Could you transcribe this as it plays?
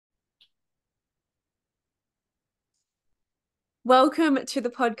Welcome to the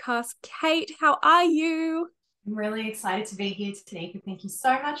podcast, Kate. How are you? I'm really excited to be here today. Thank you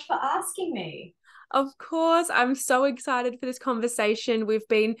so much for asking me. Of course, I'm so excited for this conversation. We've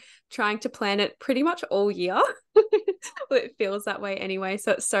been trying to plan it pretty much all year. Well, it feels that way anyway.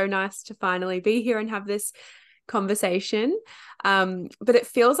 So it's so nice to finally be here and have this conversation. But it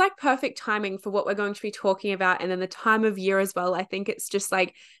feels like perfect timing for what we're going to be talking about. And then the time of year as well. I think it's just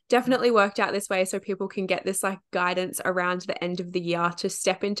like definitely worked out this way so people can get this like guidance around the end of the year to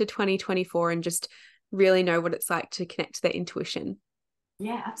step into 2024 and just really know what it's like to connect to their intuition.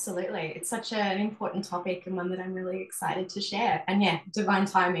 Yeah, absolutely. It's such an important topic and one that I'm really excited to share. And yeah, divine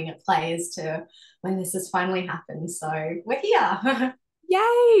timing at play as to when this has finally happened. So we're here.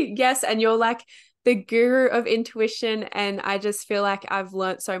 Yay! Yes, and you're like the guru of intuition, and I just feel like I've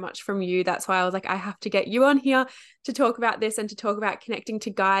learned so much from you. That's why I was like, I have to get you on here to talk about this and to talk about connecting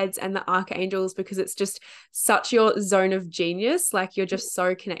to guides and the archangels because it's just such your zone of genius. Like you're just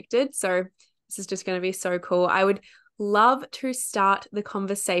so connected. So this is just going to be so cool. I would love to start the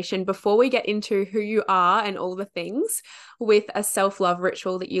conversation before we get into who you are and all the things with a self-love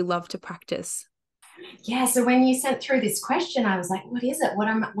ritual that you love to practice. Yeah, so when you sent through this question, I was like, what is it? What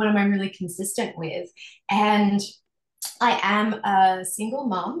am I really consistent with? And I am a single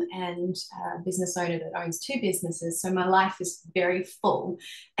mum and a business owner that owns two businesses. So my life is very full.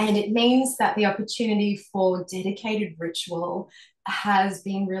 And it means that the opportunity for dedicated ritual has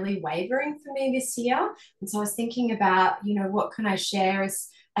been really wavering for me this year. And so I was thinking about, what can I share as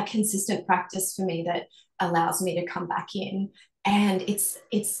a consistent practice for me that allows me to come back in. And it's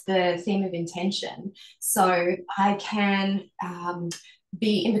the theme of intention. So I can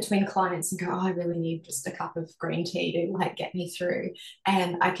be in between clients and go, oh, I really need just a cup of green tea to like get me through.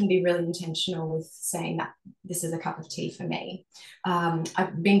 And I can be really intentional with saying that this is a cup of tea for me.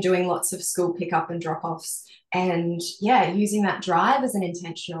 I've been doing lots of school pickup and drop offs. And yeah, using that drive as an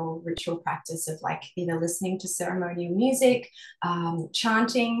intentional ritual practice of like either listening to ceremonial music,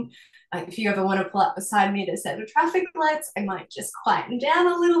 chanting. Like if you ever want to pull up beside me to set the traffic lights, I might just quieten down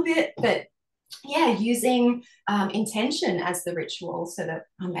a little bit. But yeah, using intention as the ritual so that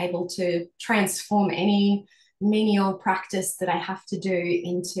I'm able to transform any menial practice that I have to do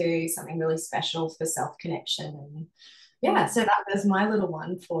into something really special for self connection. And yeah, so that was my little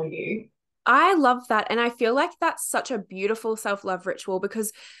one for you. I love that. And I feel like that's such a beautiful self-love ritual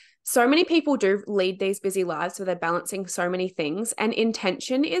because so many people do lead these busy lives where they're balancing so many things, and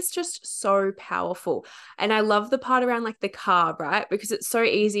intention is just so powerful. And I love the part around like the car, right? Because it's so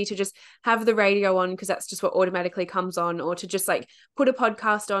easy to just have the radio on because that's just what automatically comes on, or to just like put a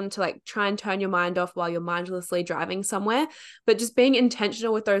podcast on to like try and turn your mind off while you're mindlessly driving somewhere. But just being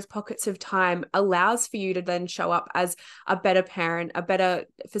intentional with those pockets of time allows for you to then show up as a better parent, a better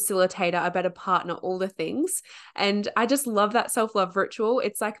facilitator, a better partner, all the things. And I just love that self-love ritual.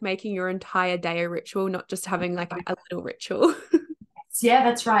 It's like making your entire day a ritual, not just having like a little ritual. Yeah,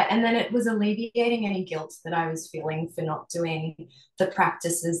 that's right. And then it was alleviating any guilt that I was feeling for not doing the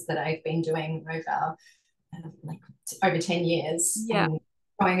practices that I've been doing like over 10 years Yeah. and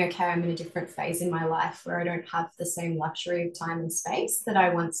going, okay, I'm in a different phase in my life where I don't have the same luxury of time and space that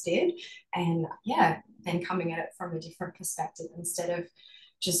I once did. And yeah, then coming at it from a different perspective instead of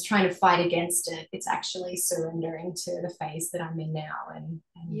just trying to fight against it, it's actually surrendering to the phase that I'm in now and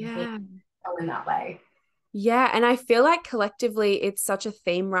being Yeah. in that way. Yeah, and I feel like collectively it's such a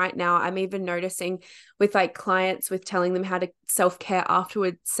theme right now. I'm even noticing with like clients with telling them how to self-care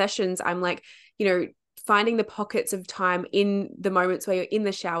afterward sessions. I'm like, finding the pockets of time in the moments where you're in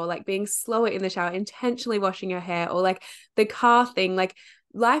the shower, like being slower in the shower, intentionally washing your hair, or like the car thing. Like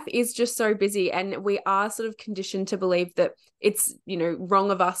life is just so busy, and we are sort of conditioned to believe that it's, wrong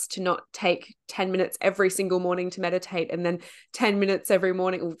of us to not take 10 minutes every single morning to meditate, and then 10 minutes every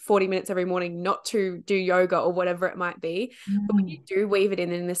morning or 40 minutes every morning not to do yoga or whatever it might be. But when you Mm. do weave it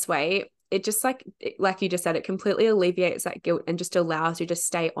in this way, it just like you just said, it completely alleviates that guilt and just allows you to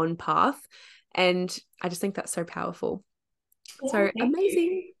stay on path. And I just think that's so powerful. Yeah, So thank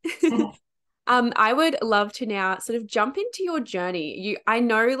amazing. you. I would love to now sort of jump into your journey. I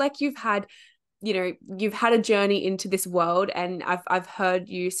know like you've had a journey into this world, and I've heard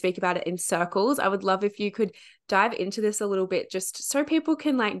you speak about it in circles. I would love if you could dive into this a little bit just so people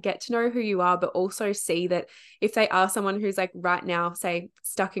can like get to know who you are, but also see that if they are someone who's like right now, say,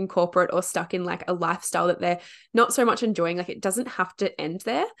 stuck in corporate or stuck in like a lifestyle that they're not so much enjoying, like it doesn't have to end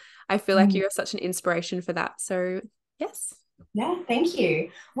there. I feel like Mm. you're such an inspiration for that. So yes. Yeah, thank you.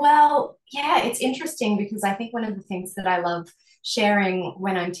 Well, yeah, it's interesting because I think one of the things that I love sharing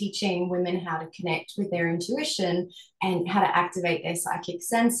when I'm teaching women how to connect with their intuition and how to activate their psychic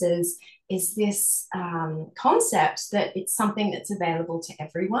senses is this concept that it's something that's available to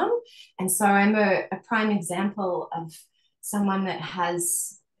everyone. And so I'm a prime example of someone that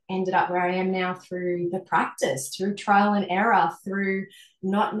has ended up where I am now through the practice, through trial and error, through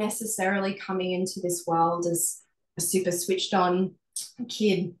not necessarily coming into this world as a super switched on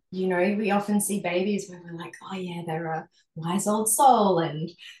kid. You know, we often see babies where we're like, oh yeah, they're a wise old soul, and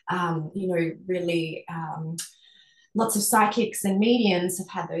you know, really lots of psychics and mediums have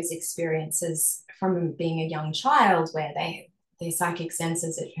had those experiences from being a young child where their psychic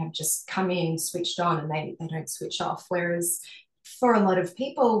senses have just come in, switched on, and they don't switch off. Whereas for a lot of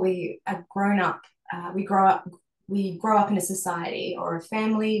people, we are grown up, we grow up in a society or a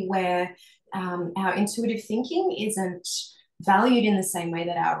family where our intuitive thinking isn't valued in the same way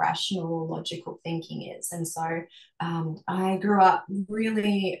that our rational logical thinking is. And so I grew up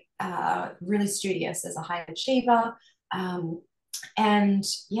really really studious as a high achiever, and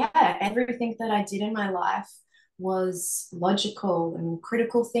yeah, everything that I did in my life was logical and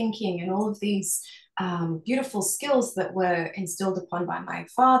critical thinking and all of these beautiful skills that were instilled upon by my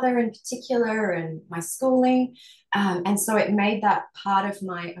father in particular and my schooling. And so it made that part of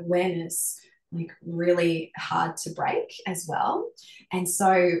my awareness like really hard to break as well. And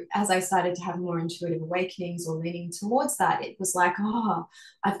so as I started to have more intuitive awakenings or leaning towards that, it was like, oh,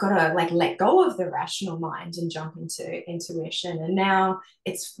 I've got to like let go of the rational mind and jump into intuition. And now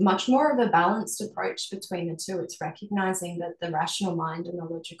it's much more of a balanced approach between the two. It's recognizing that the rational mind and the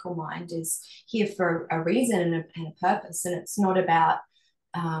logical mind is here for a reason and a purpose. And it's not about,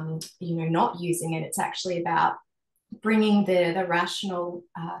 you know, not using it. It's actually about bringing the rational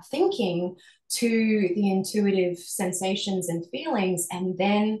thinking to the intuitive sensations and feelings, and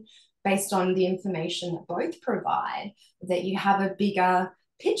then based on the information that both provide, that you have a bigger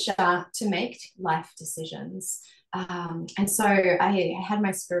picture to make life decisions. And so I had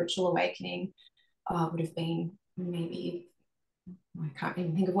my spiritual awakening, would have been maybe, I can't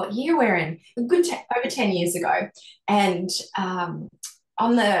even think of what year we're in, a good over 10 years ago. And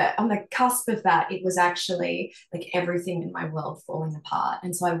on the cusp of that, it was actually like everything in my world falling apart.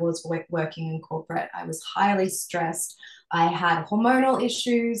 And so I was working in corporate. I was highly stressed. I had hormonal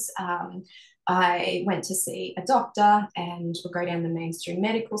issues. I went to see a doctor and would go down the mainstream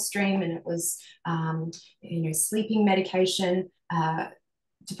medical stream, and it was, you know, sleeping medication,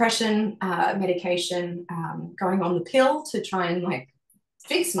 depression medication, going on the pill to try and like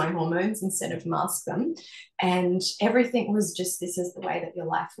fix my hormones instead of mask them. And everything was just, this is the way that your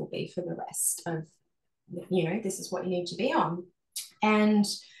life will be for the rest of, you know, this is what you need to be on. And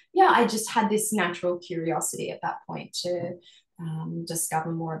yeah, I just had this natural curiosity at that point to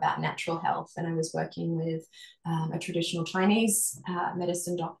discover more about natural health. And I was working with a traditional Chinese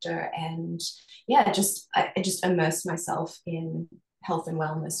medicine doctor. And yeah, I just immersed myself in health and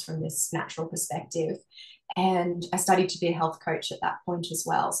wellness from this natural perspective. And I studied to be a health coach at that point as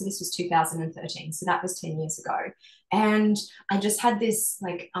well. So this was 2013. So that was 10 years ago. And I just had this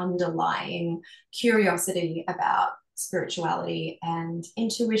like underlying curiosity about spirituality and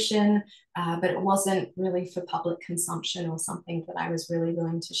intuition, but it wasn't really for public consumption or something that I was really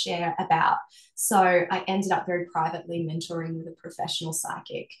willing to share about. So I ended up very privately mentoring with a professional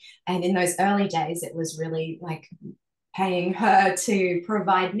psychic. And in those early days, it was really like paying her to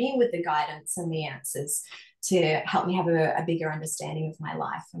provide me with the guidance and the answers to help me have a bigger understanding of my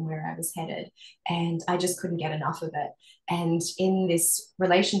life and where I was headed. And I just couldn't get enough of it. And in this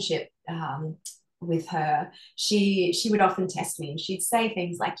relationship with her, she would often test me, and she'd say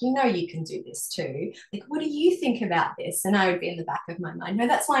things like, you know, you can do this too. Like, what do you think about this? And I would be in the back of my mind, no,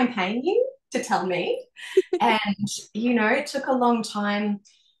 that's why I'm paying you to tell me. And, you know, it took a long time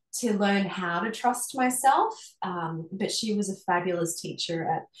to learn how to trust myself. But she was a fabulous teacher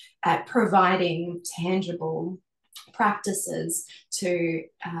at providing tangible practices to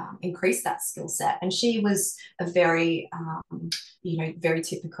increase that skill set. And she was a very, you know, very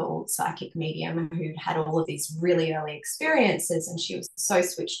typical psychic medium who'd had all of these really early experiences, and she was so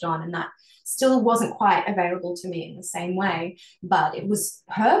switched on, and that still wasn't quite available to me in the same way. But it was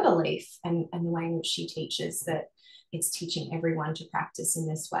her belief and the way in which she teaches that it's teaching everyone to practice in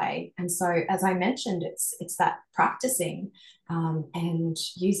this way. And so, as I mentioned, it's that practicing and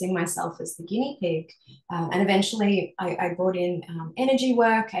using myself as the guinea pig. And eventually I brought in energy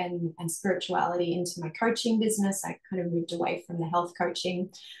work and spirituality into my coaching business. I kind of moved away from the health coaching,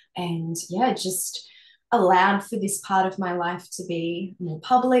 and yeah, just allowed for this part of my life to be more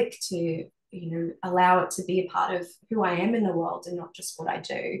public, to, you know, allow it to be a part of who I am in the world and not just what I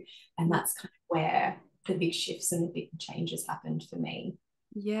do. And that's kind of where the big shifts and the big changes happened for me.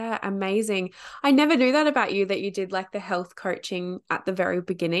 Yeah, amazing. I never knew that about you, that you did like the health coaching at the very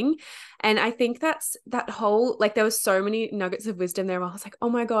beginning. And I think that's that whole, like there was so many nuggets of wisdom there. I was like, oh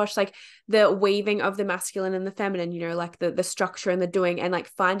my gosh, like the weaving of the masculine and the feminine, you know, like the structure and the doing, and like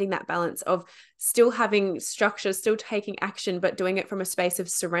finding that balance of still having structure, still taking action, but doing it from a space of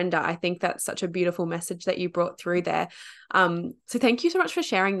surrender. I think that's such a beautiful message that you brought through there. So thank you so much for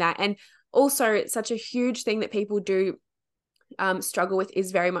sharing that. And also, it's such a huge thing that people do struggle with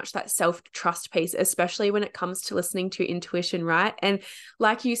is very much that self-trust piece, especially when it comes to listening to intuition, right? And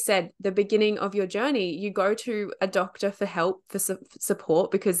like you said, the beginning of your journey, you go to a doctor for help, for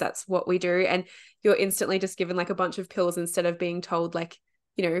support, because that's what we do. And you're instantly just given like a bunch of pills instead of being told like,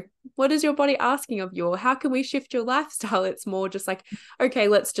 you know, what is your body asking of you? Or how can we shift your lifestyle? It's more just like, okay,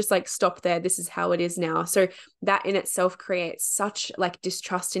 let's just like stop there. This is how it is now. So that in itself creates such like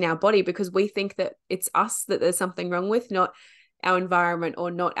distrust in our body, because we think that it's us that there's something wrong with, not our environment or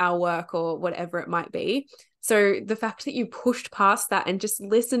not our work or whatever it might be. So the fact that you pushed past that and just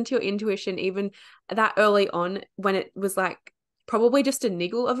listened to your intuition, even that early on, when it was like probably just a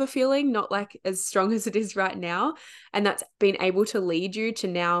niggle of a feeling, not like as strong as it is right now, and that's been able to lead you to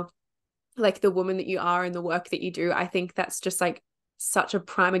now like the woman that you are and the work that you do. I think that's just like such a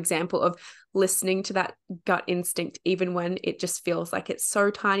prime example of listening to that gut instinct, even when it just feels like it's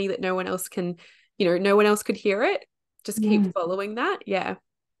so tiny that no one else can, you know, no one else could hear it. Just keep Mm. following that. Yeah.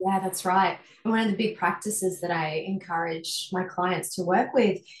 Yeah, that's right. And one of the big practices that I encourage my clients to work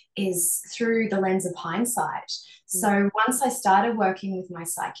with is through the lens of hindsight. So once I started working with my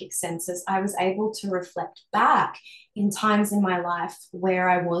psychic senses, I was able to reflect back in times in my life where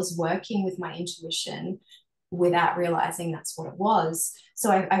I was working with my intuition without realizing that's what it was. So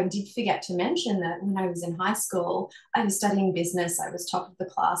I did forget to mention that when I was in high school, I was studying business. I was top of the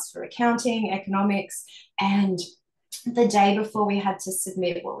class for accounting, economics, and the day before we had to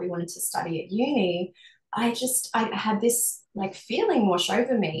submit what we wanted to study at uni, I had this like feeling wash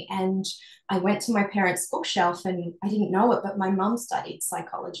over me. And I went to my parents' bookshelf, and I didn't know it, but my mum studied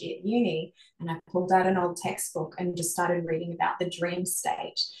psychology at uni. And I pulled out an old textbook and just started reading about the dream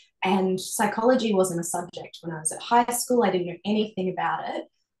state. And psychology wasn't a subject when I was at high school. I didn't know anything about it.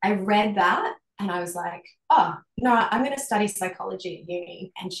 I read that and I was like, oh, no, I'm going to study psychology at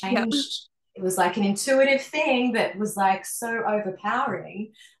uni, and Yeah. changed. It was like an intuitive thing that was like so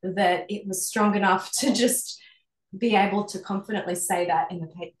overpowering that it was strong enough to just be able to confidently say that in the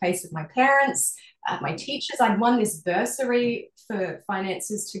face of my parents, my teachers. I'd won this bursary for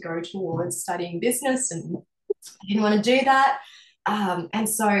finances to go towards studying business, and I didn't want to do that. And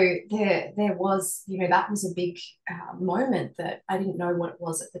so there was, you know, that was a big moment that I didn't know what it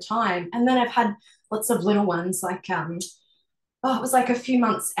was at the time. And then I've had lots of little ones like oh, it was like a few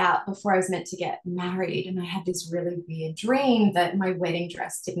months out before I was meant to get married. And I had this really weird dream that my wedding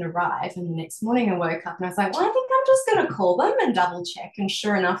dress didn't arrive. And the next morning I woke up and I was like, well, I think I'm just going to call them and double check. And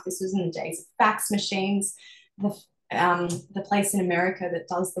sure enough, this was in the days of fax machines. The place in America that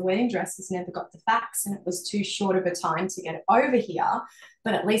does the wedding dresses never got the fax, and it was too short of a time to get it over here.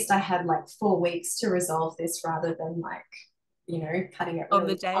 But at least I had like 4 weeks to resolve this rather than like, you know, cutting it On the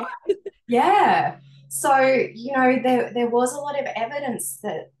really tight. day. Yeah. So, you know, there was a lot of evidence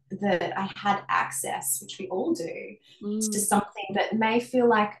that I had access, which we all do, to Mm. something that may feel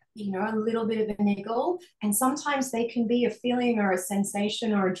like, you know, a little bit of a niggle. And sometimes they can be a feeling or a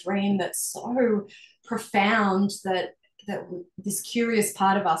sensation or a dream that's so profound that this curious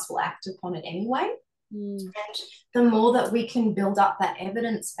part of us will act upon it anyway. Mm. And the more that we can build up that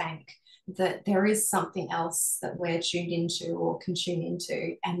evidence bank that there is something else that we're tuned into or can tune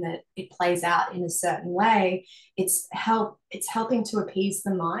into, and that it plays out in a certain way, it's helping to appease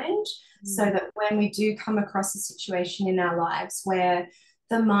the mind, so Mm. that when we do come across a situation in our lives where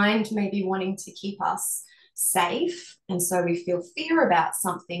the mind may be wanting to keep us safe, and so we feel fear about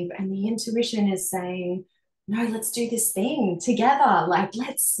something, and the intuition is saying, no, let's do this thing together, like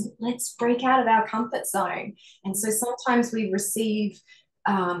let's break out of our comfort zone. And so sometimes we receive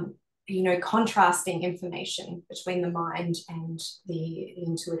you know, contrasting information between the mind and the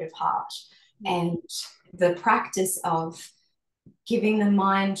intuitive heart. Mm. And the practice of giving the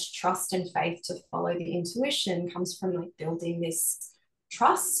mind trust and faith to follow the intuition comes from like building this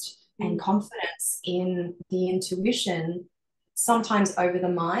trust and Mm. confidence in the intuition, sometimes over the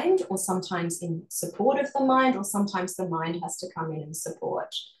mind, or sometimes in support of the mind, or sometimes the mind has to come in and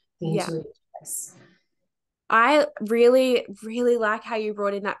support the Yeah. intuitive voice. I really, really like how you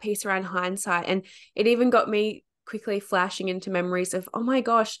brought in that piece around hindsight. And it even got me quickly flashing into memories of, oh my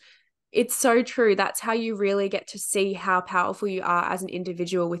gosh, It's so true. That's how you really get to see how powerful you are as an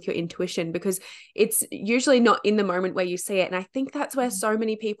individual with your intuition, because it's usually not in the moment where you see it. And I think that's where so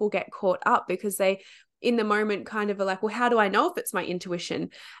many people get caught up, because they, in the moment, kind of are like, well, how do I know if it's my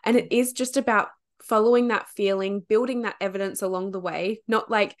intuition? And it is just about following that feeling, building that evidence along the way,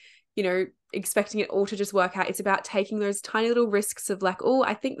 not like, expecting it all to just work out. It's about taking those tiny little risks of like, oh,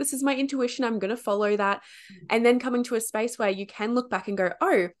 I think this is my intuition, I'm going to follow that. And then coming to a space where you can look back and go,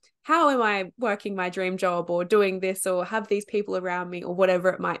 oh, how am I working my dream job or doing this or have these people around me or whatever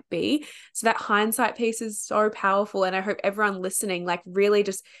it might be. So that hindsight piece is so powerful. And I hope everyone listening, like, really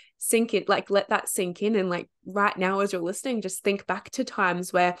just sink it, like, let that sink in. And like right now, as you're listening, just think back to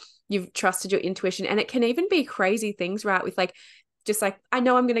times where you've trusted your intuition. And it can even be crazy things, right? With like, just like, I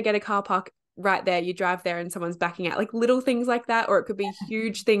know I'm going to get a car park right there. You drive there and someone's backing out, like little things like that. Or it could be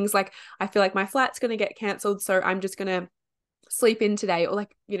huge things like, I feel like my flat's going to get cancelled, so I'm just going to sleep in today, or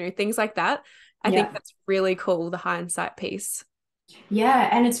like, things like that. I think that's really cool, the hindsight piece. Yeah,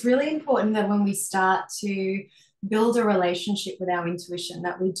 and it's really important that when we start to build a relationship with our intuition,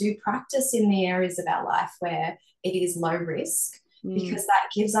 that we do practice in the areas of our life where it is low risk, because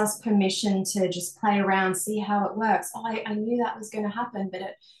that gives us permission to just play around, see how it works. Oh, I knew that was going to happen, but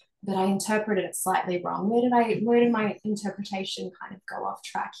I interpreted it slightly wrong. Where did my interpretation kind of go off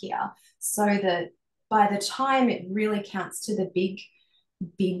track here? So that by the time it really counts to the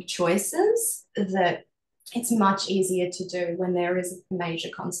big choices, that it's much easier to do when there is a major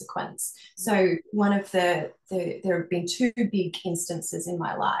consequence. So one of there have been two big instances in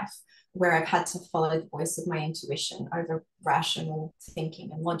my life where I've had to follow the voice of my intuition over rational thinking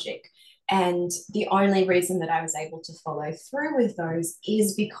and logic. And the only reason that I was able to follow through with those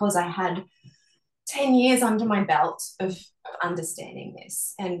is because I had 10 years under my belt of understanding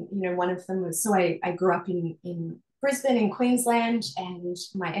this. And, one of them was, so I grew up in Brisbane in Queensland, and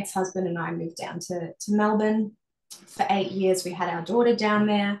my ex-husband and I moved down to Melbourne for 8 years. We had our daughter down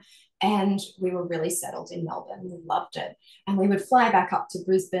there, and we were really settled in Melbourne. We loved it. And we would fly back up to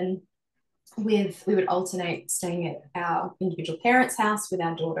Brisbane we would alternate staying at our individual parents' house with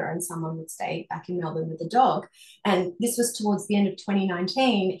our daughter, and someone would stay back in Melbourne with the dog. And this was towards the end of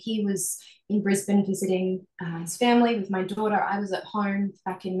 2019. He was in Brisbane visiting his family with my daughter. I was at home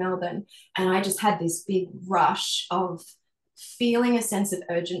back in Melbourne, and I just had this big rush of feeling a sense of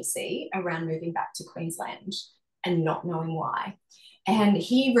urgency around moving back to Queensland and not knowing why. And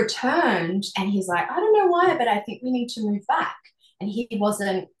he returned and he's like, I don't know why, but I think we need to move back. And he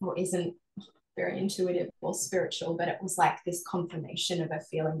wasn't or isn't very intuitive or spiritual, but it was like this confirmation of a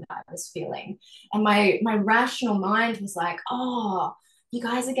feeling that I was feeling. And my rational mind was like, oh, you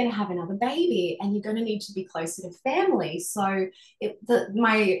guys are going to have another baby and you're going to need to be closer to family. So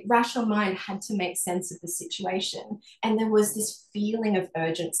my rational mind had to make sense of the situation. And there was this feeling of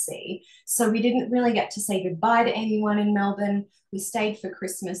urgency. So we didn't really get to say goodbye to anyone in Melbourne. We stayed for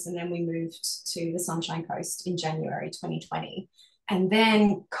Christmas, and then we moved to the Sunshine Coast in January 2020. And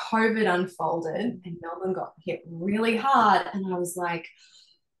then COVID unfolded and Melbourne got hit really hard. And I was like,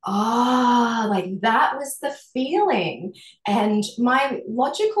 like that was the feeling. And my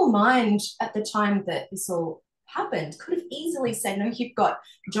logical mind at the time that this all happened could have easily said, no, you've got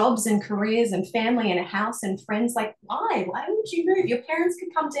jobs and careers and family and a house and friends. Like, why would you move? Your parents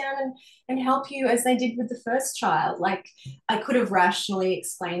could come down and help you as they did with the first child. Like, I could have rationally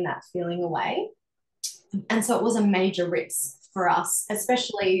explained that feeling away. And so it was a major risk for us,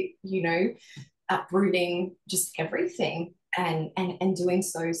 especially, uprooting just everything and doing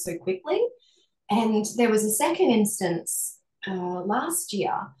so quickly. And there was a second instance last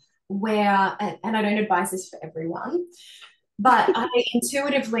year where, and I don't advise this for everyone, but I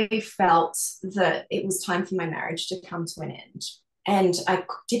intuitively felt that it was time for my marriage to come to an end. And I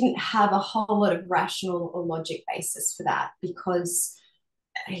didn't have a whole lot of rational or logic basis for that, because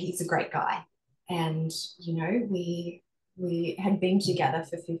he's a great guy. And, we had been together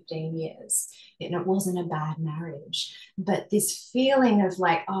for 15 years, and it wasn't a bad marriage. But this feeling of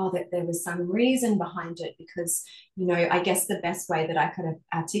like, that there was some reason behind it, because, I guess the best way that I could have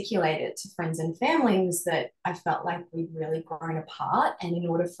articulated it to friends and family was that I felt like we'd really grown apart. And in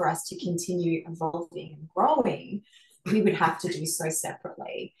order for us to continue evolving and growing, we would have to do so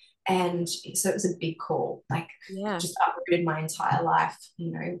separately. And so it was a big call, like, just uprooted my entire life,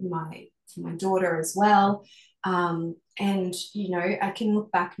 my daughter as well. And, I can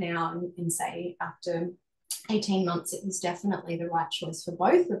look back now and say after 18 months, it was definitely the right choice for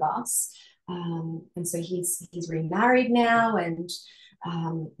both of us. And so he's remarried now, and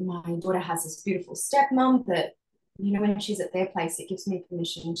my daughter has this beautiful stepmom that, when she's at their place, it gives me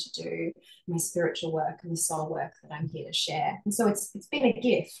permission to do my spiritual work and the soul work that I'm here to share. And so it's been a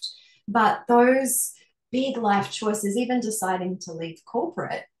gift. But those big life choices, even deciding to leave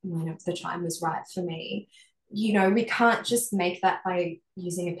corporate when the time was right for me, we can't just make that by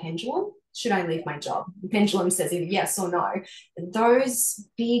using a pendulum. Should I leave my job? The pendulum says either yes or no. Those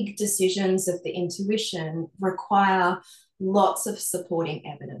big decisions of the intuition require lots of supporting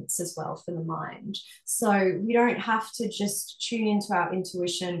evidence as well for the mind. So we don't have to just tune into our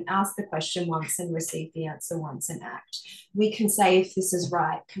intuition, ask the question once and receive the answer once and act. We can say, if this is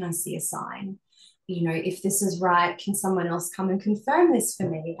right, can I see a sign? If this is right, can someone else come and confirm this for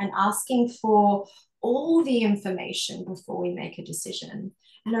me? And asking for all the information before we make a decision.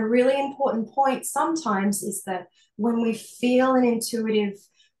 And a really important point sometimes is that when we feel an intuitive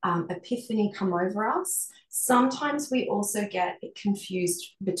epiphany come over us, sometimes we also get it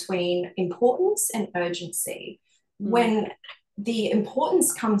confused between importance and urgency. When the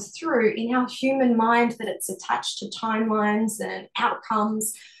importance comes through in our human mind, that it's attached to timelines and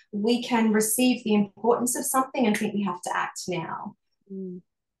outcomes, we can receive the importance of something and think we have to act now.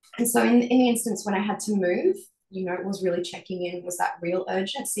 And so in the instance when I had to move, it was really checking in, was that real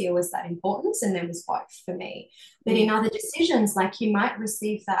urgency or was that importance? And there was both for me. But in other decisions, like, you might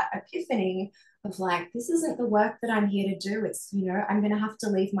receive that epiphany of like, this isn't the work that I'm here to do. It's, I'm going to have to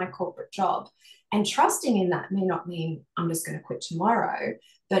leave my corporate job. And trusting in that may not mean I'm just going to quit tomorrow,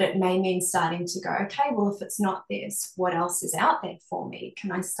 but it may mean starting to go, okay, well, if it's not this, what else is out there for me?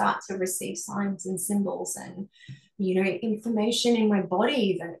 Can I start to receive signs and symbols and, information in my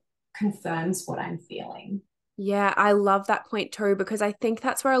body that confirms what I'm feeling? Yeah, I love that point too, because I think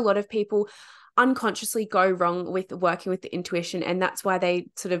that's where a lot of people unconsciously go wrong with working with the intuition. And that's why they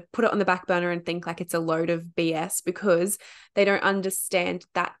sort of put it on the back burner and think like it's a load of BS, because they don't understand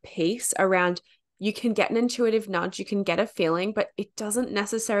that piece around, you can get an intuitive nudge, you can get a feeling, but it doesn't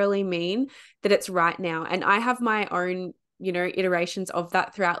necessarily mean that it's right now. And I have my own iterations of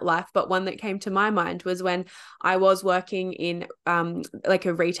that throughout life. But one that came to my mind was when I was working in like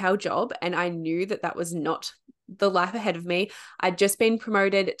a retail job, and I knew that that was not the life ahead of me. I'd just been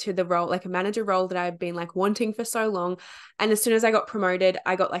promoted to the role, like a manager role that I'd been like wanting for so long. And as soon as I got promoted,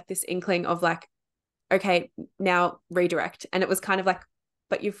 I got like this inkling of like, okay, now redirect. And it was kind of like,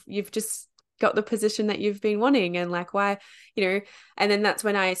 but you've just got the position that you've been wanting, and like, why, and then that's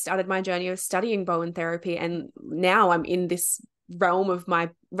when I started my journey of studying Bowen therapy. And now I'm in this realm of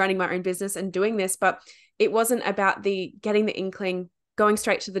my running my own business and doing this. But it wasn't about the getting the inkling, going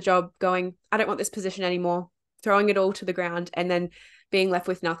straight to the job, going, I don't want this position anymore, throwing it all to the ground and then being left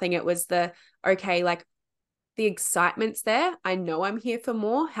with nothing. It was the, okay, like, the excitement's there. I know I'm here for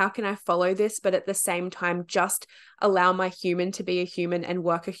more. How can I follow this? But at the same time, just allow my human to be a human and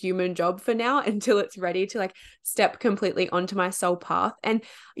work a human job for now until it's ready to like step completely onto my soul path. And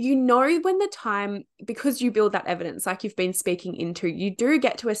when the time, because you build that evidence, like you've been speaking into, you do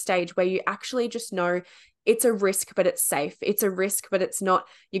get to a stage where you actually just know it's a risk, but it's safe. It's a risk, but it's not,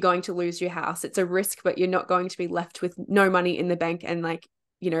 you're going to lose your house. It's a risk, but you're not going to be left with no money in the bank and like,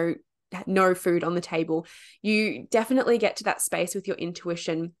 no food on the table. You definitely get to that space with your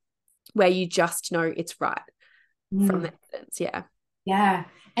intuition where you just know it's right from the evidence. Yeah. Yeah.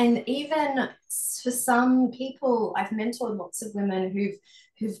 And even for some people, I've mentored lots of women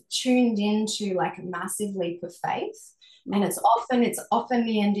who've tuned into like a massive leap of faith. And it's often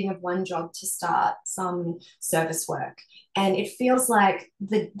the ending of one job to start some service work. And it feels like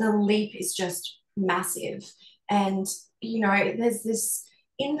the leap is just massive. And, there's this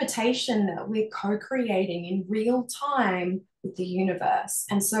invitation that we're co-creating in real time with the universe.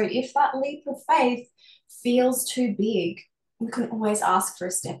 And so if that leap of faith feels too big, we can always ask for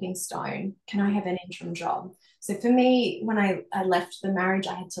a stepping stone. Can I have an interim job? So for me, when I left the marriage,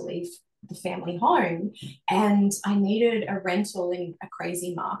 I had to leave the family home and I needed a rental in a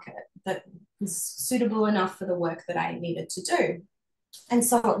crazy market that was suitable enough for the work that I needed to do. And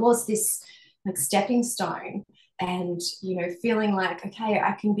so it was this like stepping stone and, feeling like, okay,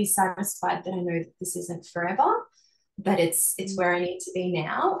 I can be satisfied that I know that this isn't forever, but it's where I need to be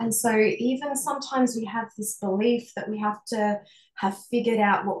now. And so even sometimes we have this belief that we have to have figured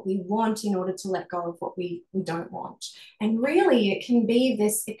out what we want in order to let go of what we don't want. And really it can be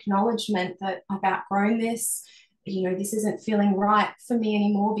this acknowledgement that I've outgrown this, this isn't feeling right for me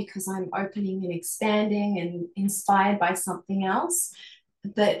anymore because I'm opening and expanding and inspired by something else.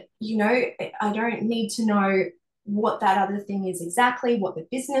 But, I don't need to know what that other thing is exactly, what the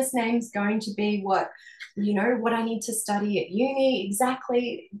business name is going to be, what I need to study at uni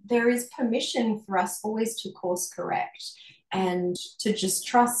exactly. There is permission for us always to course correct and to just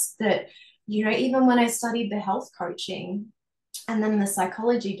trust that, even when I studied the health coaching and then the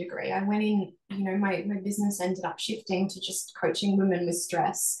psychology degree, I went in my business ended up shifting to just coaching women with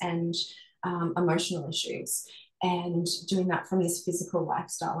stress and emotional issues, and doing that from this physical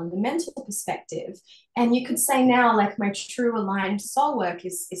lifestyle and the mental perspective. And you could say now, like, my true aligned soul work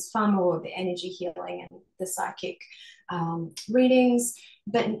is far more of the energy healing and the psychic readings,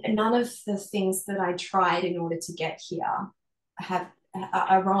 but none of the things that I tried in order to get here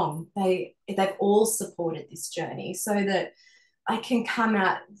are wrong. They've all supported this journey, so that I can come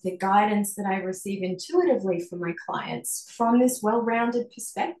at the guidance that I receive intuitively from my clients from this well-rounded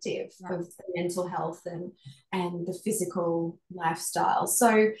perspective of the mental health and the physical lifestyle.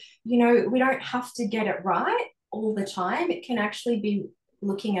 So, we don't have to get it right all the time. It can actually be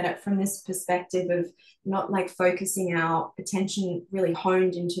looking at it from this perspective of not like focusing our attention really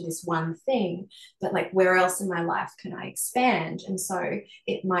honed into this one thing, but like, where else in my life can I expand? And so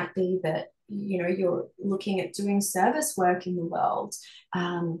it might be that you're looking at doing service work in the world,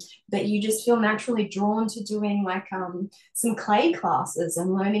 but you just feel naturally drawn to doing like some clay classes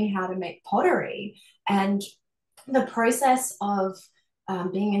and learning how to make pottery. And the process of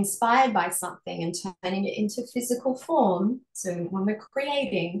being inspired by something and turning it into physical form. So when we're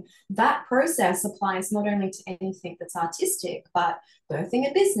creating, that process applies not only to anything that's artistic, but birthing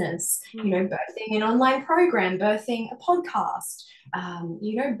a business, birthing an online program, birthing a podcast,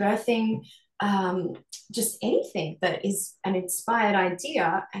 birthing just anything that is an inspired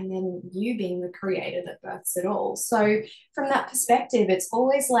idea, and then you being the creator that births it all. So from that perspective, it's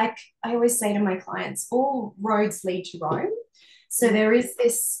always like, I always say to my clients, all roads lead to Rome. So there is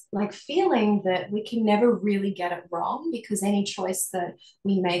this like feeling that we can never really get it wrong, because any choice that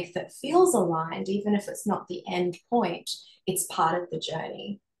we make that feels aligned, even if it's not the end point, it's part of the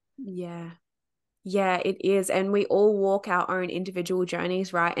journey. Yeah. Yeah, it is. And we all walk our own individual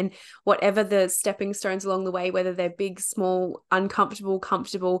journeys, right? And whatever the stepping stones along the way, whether they're big, small, uncomfortable,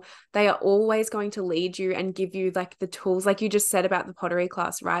 comfortable, they are always going to lead you and give you like the tools, like you just said about the pottery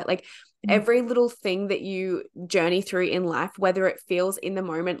class, right? Like every little thing that you journey through in life, whether it feels in the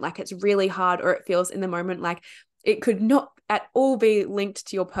moment like it's really hard, or it feels in the moment like it could not at all be linked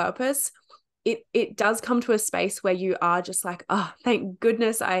to your purpose, it does come to a space where you are just like, oh, thank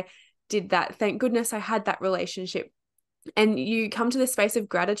goodness I did that. Thank goodness I had that relationship. And you come to this space of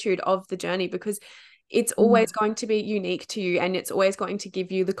gratitude of the journey, because it's always going to be unique to you, and it's always going to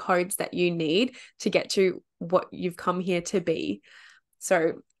give you the codes that you need to get to what you've come here to be.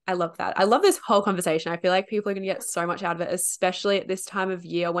 So I love that. I love this whole conversation. I feel like people are going to get so much out of it, especially at this time of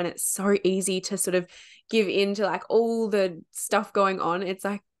year when it's so easy to sort of give in to like all the stuff going on. It's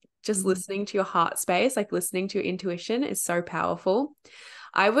like just listening to your heart space, like listening to your intuition is so powerful.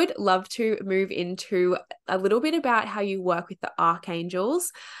 I would love to move into a little bit about how you work with the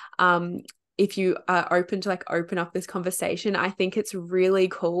archangels. If you are open to like open up this conversation, I think it's really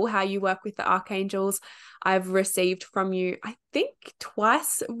cool how you work with the archangels. I've received from you, I think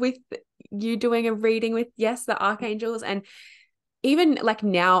twice, with you doing a reading with, yes, the archangels. And even like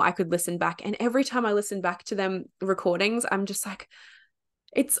now I could listen back, and every time I listen back to them recordings, I'm just like,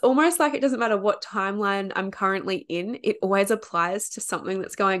 it's almost like it doesn't matter what timeline I'm currently in, it always applies to something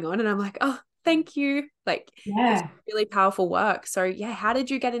that's going on. And I'm like, oh, thank you. Like, it's really powerful work. So yeah, how did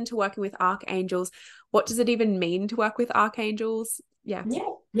you get into working with archangels? What does it even mean to work with archangels? Yeah,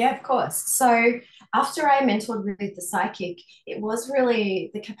 of course. So after I mentored with the psychic, it was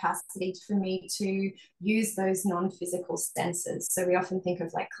really the capacity for me to use those non-physical senses. So we often think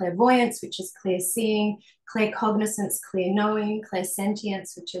of like clairvoyance, which is clear seeing, claircognizance, clear knowing,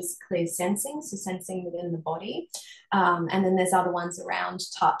 clairsentience, which is clear sensing, so sensing within the body. And then there's other ones around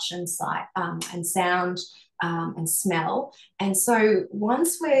touch and sight and sound, and smell. And so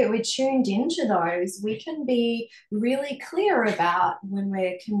once we're tuned into those, we can be really clear about when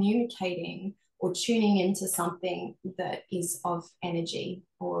we're communicating or tuning into something that is of energy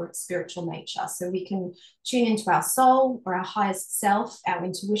or spiritual nature. So we can tune into our soul or our highest self, our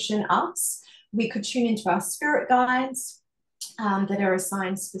intuition, us. We could tune into our spirit guides, that are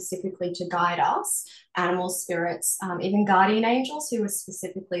assigned specifically to guide us, animal spirits, even guardian angels who were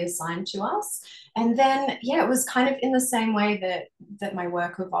specifically assigned to us. And then, yeah, it was kind of in the same way that my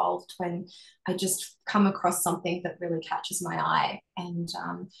work evolved, when I just come across something that really catches my eye. And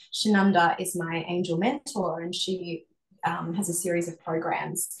Shananda is my angel mentor, and she has a series of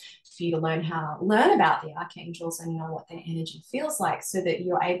programs for you to learn about the archangels and know what their energy feels like, so that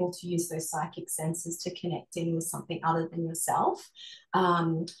you're able to use those psychic senses to connect in with something other than yourself.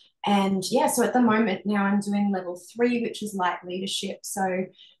 And yeah, so at the moment now I'm doing level 3, which is light leadership. So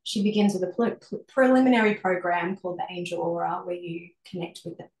she begins with a preliminary program called the Angel Aura, where you connect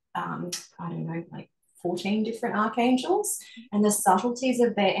with I don't know, like 14 different archangels, and the subtleties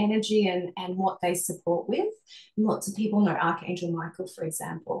of their energy and what they support with. Lots of people know Archangel Michael, for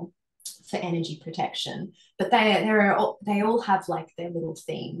example, for energy protection, but they all have like their little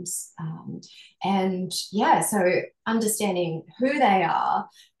themes, and yeah, so understanding who they are,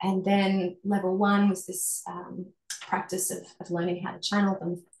 and then level one was this practice of learning how to channel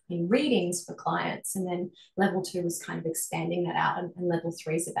them in readings for clients, and then level two was kind of expanding that out, and level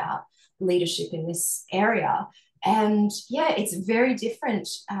three is about leadership in this area. And yeah, it's very different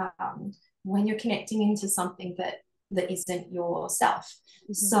when you're connecting into something that isn't yourself.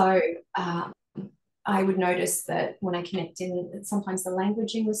 So I would notice that when I connect in, sometimes the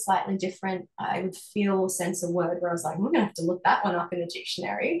languaging was slightly different. I would feel, sense a word where I was like, I'm going to have to look that one up in the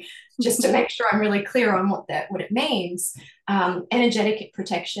dictionary just to make sure I'm really clear on what it means. Energetic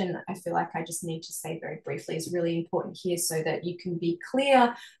protection, I feel like I just need to say very briefly, is really important here, so that you can be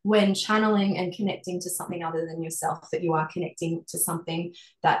clear when channeling and connecting to something other than yourself, that you are connecting to something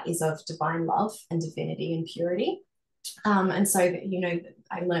that is of divine love and divinity and purity. And so,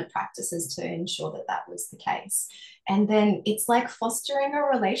 I learned practices to ensure that was the case. And then it's like fostering a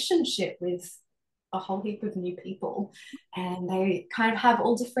relationship with a whole heap of new people, and they kind of have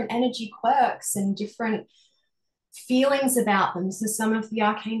all different energy quirks and different feelings about them. So some of the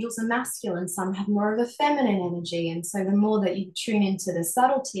archangels are masculine, some have more of a feminine energy. And so the more that you tune into the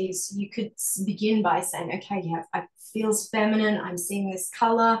subtleties, you could begin by saying, okay, yeah, it feels feminine, I'm seeing this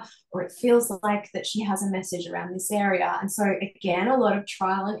color, or it feels like that she has a message around this area. And so again, a lot of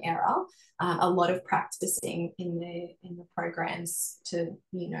trial and error, a lot of practicing in the programs to,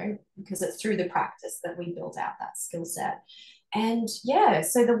 because it's through the practice that we build out that skill set. And yeah,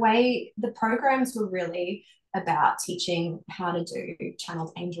 so the way the programs were really about teaching how to do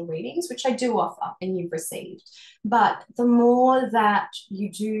channeled angel readings, which I do offer and you've received. But the more that you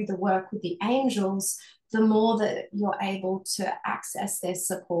do the work with the angels, the more that you're able to access their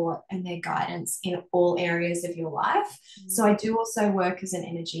support and their guidance in all areas of your life. So I do also work as an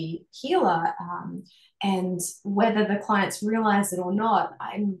energy healer. And whether the clients realize it or not,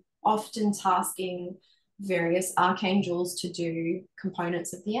 I'm often tasking various archangels to do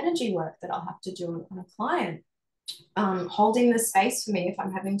components of the energy work that I'll have to do on a client. Holding the space for me if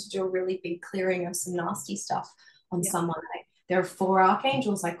I'm having to do a really big clearing of some nasty stuff on someone. There are 4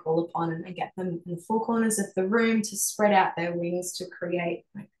 archangels I call upon, and I get them in the 4 corners of the room to spread out their wings to create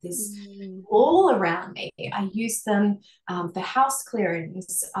like this wall around me. I use them for house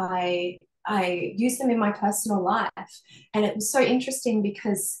clearings. I use them in my personal life. And it was so interesting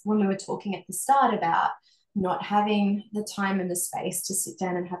because when we were talking at the start about not having the time and the space to sit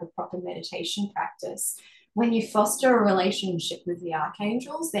down and have a proper meditation practice, when you foster a relationship with the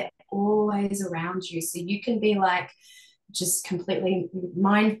archangels, they're always around you. So you can be like just completely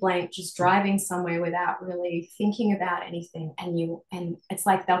mind blank, just driving somewhere without really thinking about anything, and it's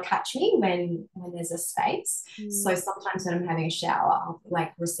like they'll catch me when there's a space. So sometimes when I'm having a shower, I'll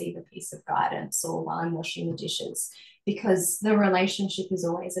like receive a piece of guidance, or while I'm washing the dishes, because the relationship is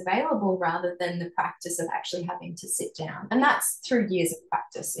always available rather than the practice of actually having to sit down. And that's through years of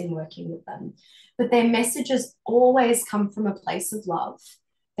practice in working with them. But their messages always come from a place of love.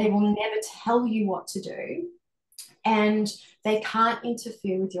 They will never tell you what to do, and they can't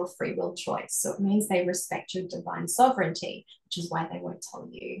interfere with your free will choice. So it means they respect your divine sovereignty, which is why they won't tell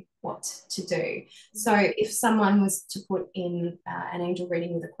you what to do. So if someone was to put in an angel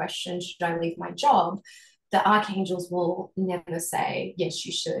reading with a question, should I leave my job? The archangels will never say, yes,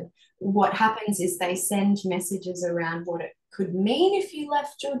 you should. What happens is they send messages around what it could mean if you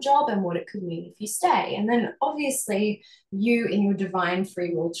left your job and what it could mean if you stay. And then obviously you in your divine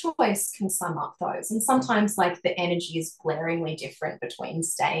free will choice can sum up those. And sometimes like the energy is glaringly different between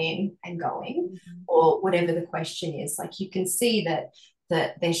staying and going, or whatever the question is. Like you can see that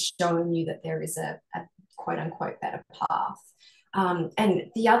they're showing you that there is a quote unquote better path. And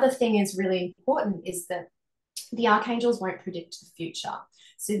the other thing is really important is that the archangels won't predict the future.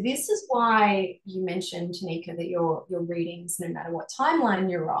 So this is why you mentioned, Tanika, that your readings, no matter what timeline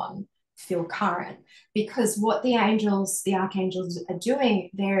you're on, feel current. Because what the archangels are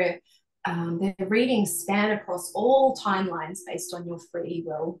doing, their readings span across all timelines based on your free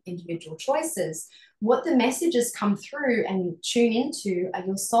will, individual choices. What the messages come through and tune into are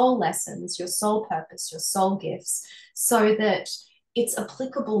your soul lessons, your soul purpose, your soul gifts, so that it's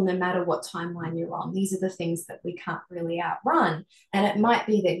applicable no matter what timeline you're on. These are the things that we can't really outrun. And it might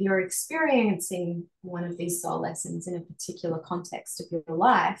be that you're experiencing one of these soul lessons in a particular context of your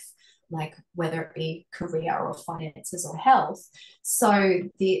life, like whether it be career or finances or health. So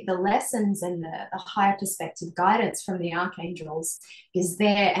the lessons and the higher perspective guidance from the archangels is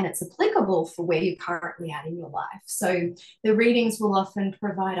there, and it's applicable for where you're currently at in your life. So the readings will often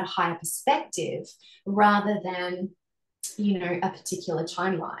provide a higher perspective rather than, you know, a particular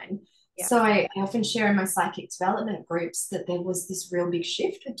timeline. Yeah. So I often share in my psychic development groups that there was this real big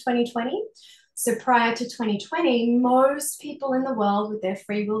shift with 2020. So prior to 2020, most people in the world with their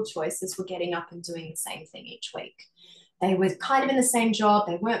free will choices were getting up and doing the same thing each week. They were kind of in the same job.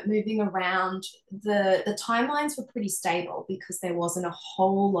 They weren't moving around. The timelines were pretty stable because there wasn't a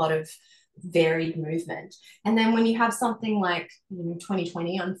whole lot of varied movement. And then when you have something like, you know,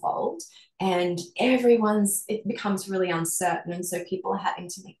 2020 unfold, and it becomes really uncertain, and so people are having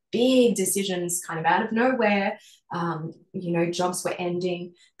to make big decisions kind of out of nowhere. You know, jobs were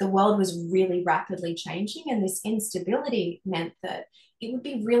ending, the world was really rapidly changing, and this instability meant that it would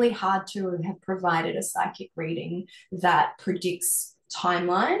be really hard to have provided a psychic reading that predicts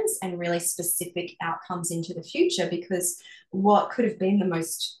timelines and really specific outcomes into the future, because what could have been the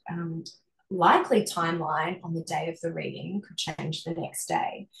most likely timeline on the day of the reading could change the next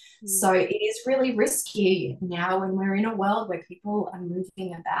day. So it is really risky now when we're in a world where people are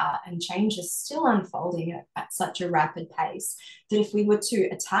moving about and change is still unfolding at such a rapid pace, that if we were to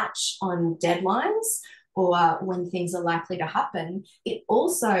attach on deadlines or when things are likely to happen, it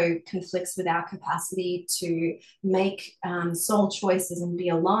also conflicts with our capacity to make soul choices and be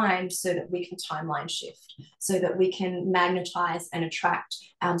aligned so that we can timeline shift, so that we can magnetize and attract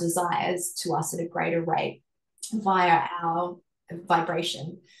our desires to us at a greater rate via our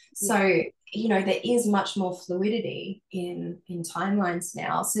vibration. So, you know, there is much more fluidity in timelines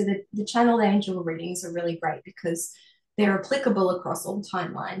now. So the channeled angel readings are really great because they're applicable across all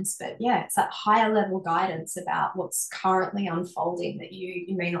timelines. But yeah, it's that higher level guidance about what's currently unfolding that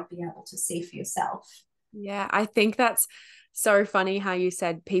you may not be able to see for yourself. Yeah, I think that's so funny how you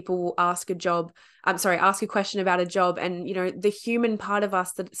said people will ask a question about a job, and you know, the human part of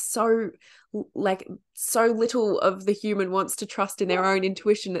us that so little of the human wants to trust in their own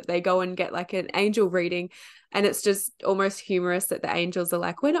intuition that they go and get like an angel reading. And it's just almost humorous that the angels are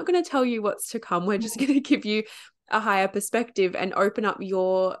like, we're not going to tell you what's to come, we're just going to give you a higher perspective and open up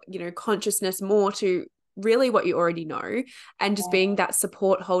your, you know, consciousness more to really what you already know, and just being that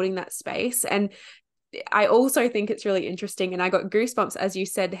support, holding that space. And I also think it's really interesting, and I got goosebumps as you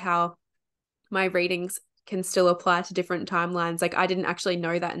said how my readings can still apply to different timelines. Like I didn't actually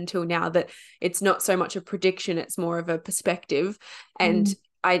know that until now, that it's not so much a prediction, it's more of a perspective. And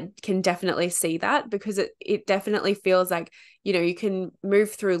I can definitely see that, because it definitely feels like, you know, you can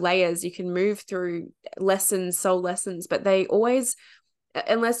move through layers, you can move through lessons, soul lessons, but they always,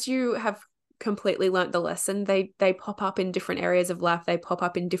 unless you have completely learnt the lesson, they pop up in different areas of life, they pop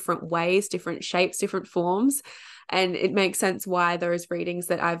up in different ways, different shapes, different forms. And it makes sense why those readings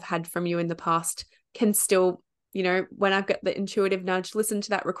that I've had from you in the past can still, you know, when I've got the intuitive nudge, listen to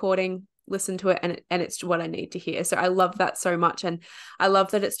that recording, listen to it, and it's what I need to hear. So I love that so much. And I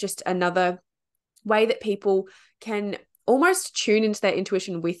love that it's just another way that people can almost tune into their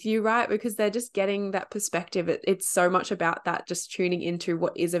intuition with you, right? Because they're just getting that perspective. It's so much about that, just tuning into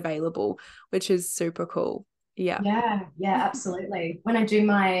what is available, which is super cool. Yeah, absolutely. When I do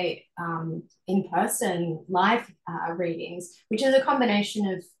my in-person live readings, which is a combination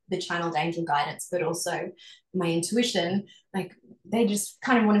of the channeled angel guidance, but also my intuition, like they just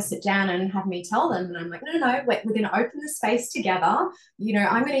kind of want to sit down and have me tell them. And I'm like, no, we're going to open the space together. You know,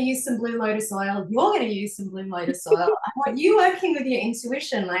 I'm going to use some blue lotus oil. You're going to use some blue lotus oil. I want you working with your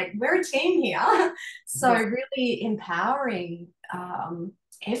intuition. Like we're a team here. So really empowering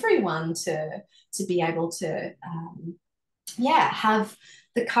everyone to be able to have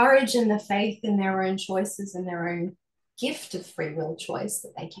the courage and the faith in their own choices and their own gift of free will choice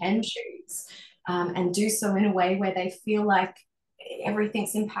that they can choose, and do so in a way where they feel like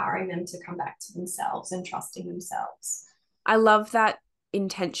everything's empowering them to come back to themselves and trusting themselves. I love that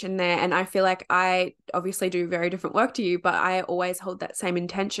intention there. And I feel like I obviously do very different work to you, but I always hold that same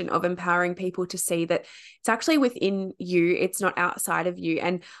intention of empowering people to see that it's actually within you, it's not outside of you.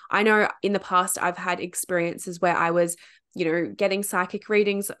 And I know in the past I've had experiences where I was, you know, getting psychic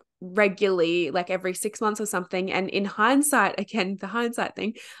readings regularly, like every 6 months or something. And in hindsight, again, the hindsight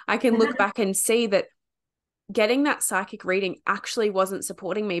thing, I can look back and see that getting that psychic reading actually wasn't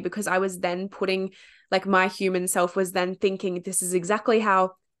supporting me, because I was then putting, like, my human self was then thinking, this is exactly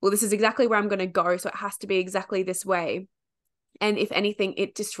where I'm going to go, so it has to be exactly this way. And if anything,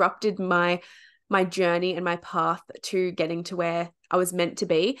 it disrupted my journey and my path to getting to where I was meant to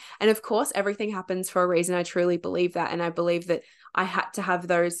be. And of course, everything happens for a reason. I truly believe that. And I believe that I had to have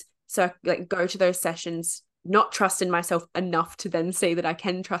those like go to those sessions, not trust in myself enough to then see that I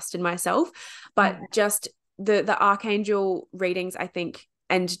can trust in myself. But just the archangel readings, I think,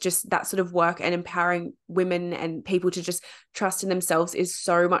 and just that sort of work and empowering women and people to just trust in themselves is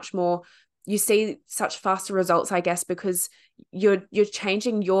so much more, you see such faster results, I guess, because you're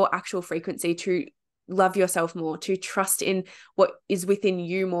changing your actual frequency to love yourself more, to trust in what is within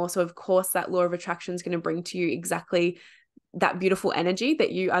you more. So of course that law of attraction is going to bring to you exactly that beautiful energy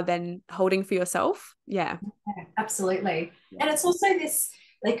that you are then holding for yourself. Yeah, absolutely. And it's also this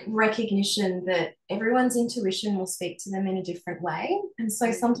like recognition that everyone's intuition will speak to them in a different way. And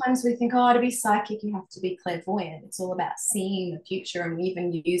so sometimes we think, oh, to be psychic, you have to be clairvoyant. It's all about seeing the future, and we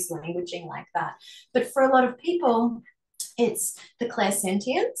even use languaging like that. But for a lot of people, it's the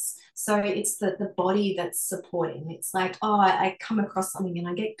clairsentience. So it's the body that's supporting. It's like, oh, I come across something and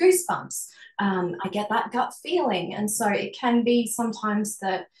I get goosebumps. I get that gut feeling. And so it can be sometimes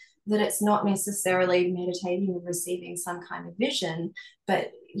that it's not necessarily meditating or receiving some kind of vision,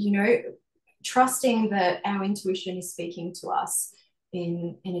 but, you know, trusting that our intuition is speaking to us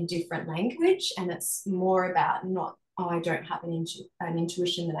in a different language. And it's more about not, oh, I don't have an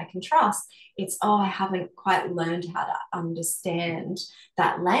intuition that I can trust. It's, oh, I haven't quite learned how to understand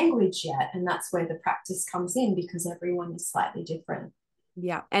that language yet. And that's where the practice comes in, because everyone is slightly different.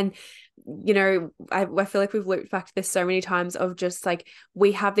 Yeah. And, you know, I feel like we've looped back to this so many times of just like,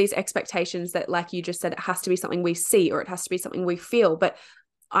 we have these expectations that, like you just said, it has to be something we see or it has to be something we feel. But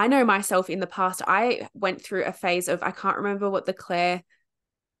I know myself in the past, I went through a phase of, I can't remember what the Claire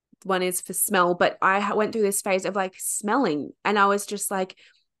one is for smell, but I went through this phase of like smelling, and I was just like,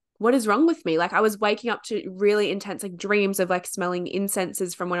 what is wrong with me? Like I was waking up to really intense like dreams of like smelling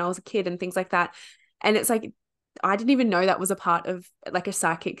incenses from when I was a kid and things like that. And it's like, I didn't even know that was a part of like a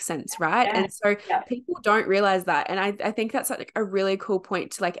psychic sense, right? Yeah. And so people don't realize that. And I think that's like a really cool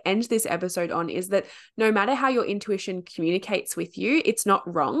point to like end this episode on, is that no matter how your intuition communicates with you, it's not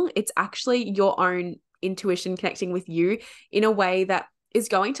wrong. It's actually your own intuition connecting with you in a way that is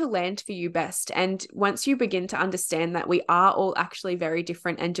going to land for you best. And once you begin to understand that we are all actually very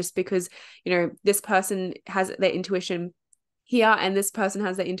different, and just because, you know, this person has their intuition here and this person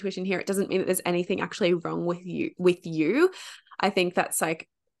has their intuition here, it doesn't mean that there's anything actually wrong with you. I think that's like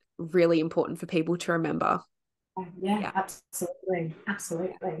really important for people to remember. Yeah. Absolutely.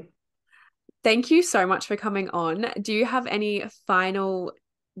 Thank you so much for coming on. Do you have any final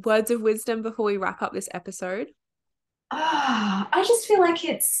words of wisdom before we wrap up this episode? I just feel like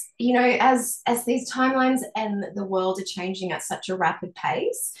it's, you know, as these timelines and the world are changing at such a rapid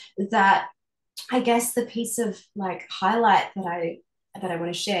pace, that I guess the piece of like highlight that I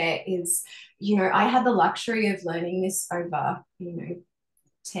want to share is, you know, I had the luxury of learning this over, you know,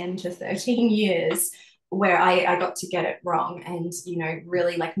 10 to 13 years, where I got to get it wrong and, you know,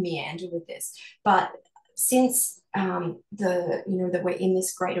 really like meander with this. But since that we're in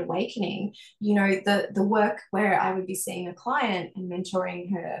this great awakening, you know, the work where I would be seeing a client and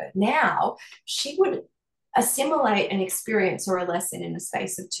mentoring her now, she would assimilate an experience or a lesson in the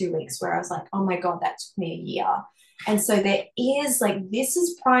space of 2 weeks, where I was like, oh my God, that took me a year. And so there is like, this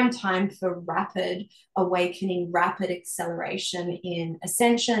is prime time for rapid awakening, rapid acceleration in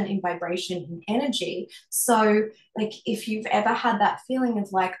ascension, in vibration, in energy. So like, if you've ever had that feeling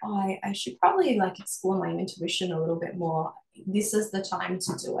of like, oh, I should probably like explore my intuition a little bit more, this is the time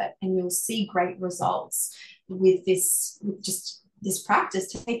to do it. And you'll see great results with this, just this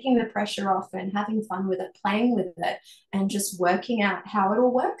practice, taking the pressure off and having fun with it, playing with it, and just working out how it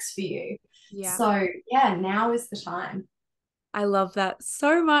all works for you. Yeah. So yeah, now is the time. I love that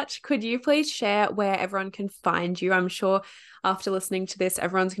so much. Could you please share where everyone can find you? I'm sure after listening to this,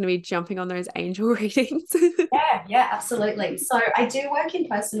 everyone's going to be jumping on those angel readings. Yeah, absolutely. So I do work in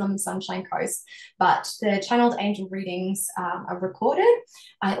person on the Sunshine Coast, but the channeled angel readings are recorded.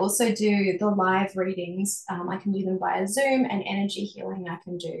 I also do the live readings. I can do them via Zoom, and energy healing I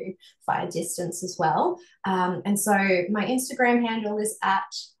can do via distance as well. And so my Instagram handle is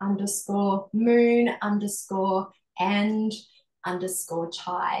 @_moon_and_tide_.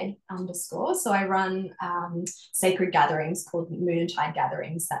 So I run sacred gatherings called Moon and Tide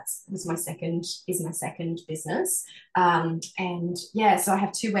Gatherings. Is my second business. And yeah, so I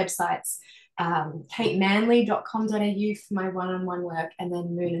have two websites, katemanley.com.au for my one-on-one work, and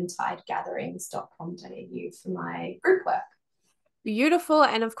then moonandtidegatherings.com.au for my group work. Beautiful.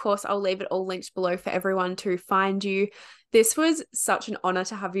 And of course, I'll leave it all linked below for everyone to find you. This was such an honor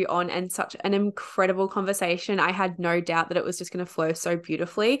to have you on, and such an incredible conversation. I had no doubt that it was just going to flow so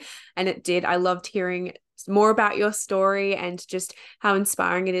beautifully, and it did. I loved hearing more about your story and just how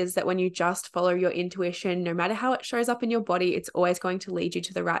inspiring it is that when you just follow your intuition, no matter how it shows up in your body, it's always going to lead you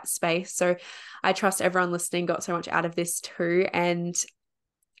to the right space. So I trust everyone listening got so much out of this too. And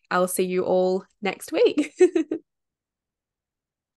I'll see you all next week.